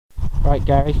Right,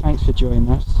 Gary, thanks for joining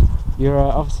us. You're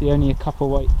obviously only a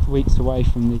couple weeks away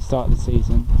from the start of the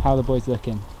season. How are the boys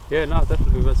looking? Yeah, no,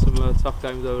 definitely. We've had some tough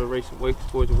games over recent weeks.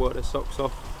 The boys have worked their socks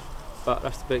off, but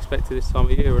that's to be expected this time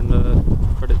of year. And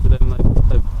credit to them,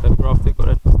 they've grafted, got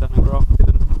their nose down and grafted,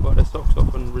 and worked their socks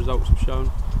off. And results have shown,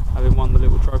 having won the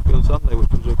little trophy on Sunday, which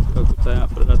was a good day out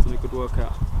for the lads and a good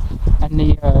workout. And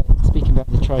speaking about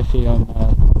the trophy on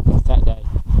Saturday,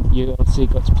 you obviously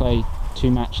got to play 2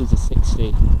 matches of 60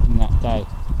 in that day.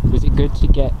 Was it good to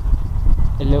get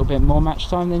a little bit more match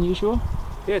time than usual?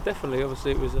 Yeah, definitely.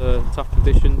 Obviously, it was tough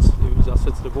conditions. I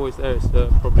said to the boys there, it's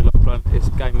probably like playing this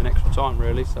game in extra time,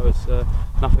 really. So it's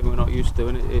nothing we're not used to,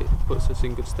 and it puts us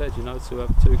in good stead, you know, to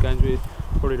have 2 games.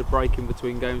 Probably the break in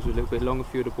between games was a little bit long. A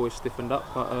few of the boys stiffened up,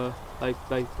 but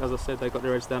they, as I said, they got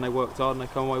their heads down. They worked hard, and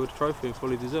they come away with a trophy, and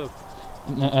fully deserved.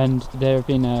 And there have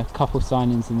been a couple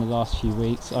signings in the last few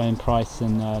weeks, Owen Price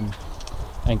and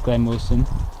Glenn Wilson.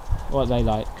 What are they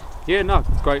like? Yeah, no,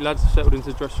 great lads, settled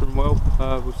into the dressing room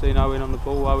well. We've seen Owen on the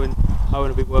ball. Owen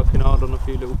have been working hard on a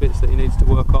few little bits that he needs to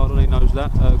work hard on, he knows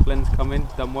that. Glenn's come in,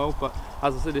 done well, but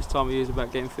as I said, this time of year is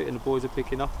about getting fit, and the boys are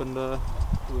picking up, and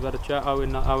we've had a chat.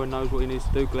 Owen knows what he needs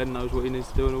to do, Glenn knows what he needs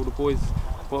to do, and all the boys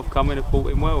what have come in have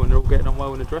bought him well, and they're all getting on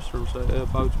well in the dressing room, so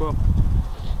it bodes well.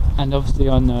 And obviously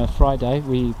on Friday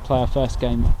we play our first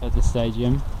game at the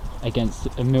stadium against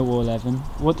Millwall 11.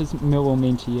 What does Millwall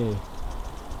mean to you?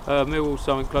 Millwall's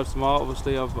something close to my heart.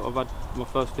 Obviously, I've had my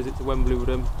first visit to Wembley with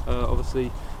them.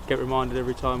 Obviously, get reminded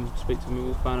every time I speak to a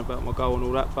Millwall fan about my goal and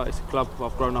all that. But it's a club.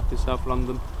 I've grown up in South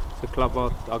London. It's a club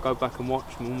I go back and watch.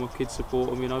 And all my kids support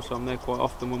them, you know. So I'm there quite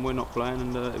often when we're not playing,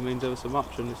 and it means ever so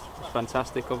much. And it's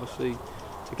fantastic, obviously,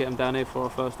 to get them down here for our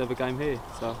first ever game here.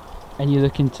 So. And you're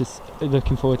looking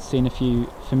forward to seeing a few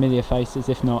familiar faces,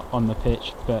 if not on the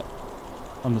pitch, but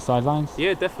on the sidelines?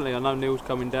 Yeah, definitely. I know Neil's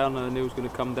coming down. Neil's going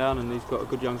to come down, and he's got a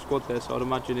good young squad there. So I'd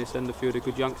imagine he'll send a few of the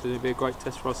good youngsters. It'd be a great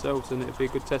test for ourselves, and it'd be a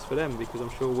good test for them, because I'm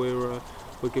sure we'll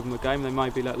give them a game. They may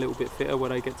be that little bit fitter where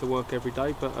they get to work every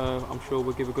day, but I'm sure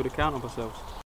we'll give a good account of ourselves.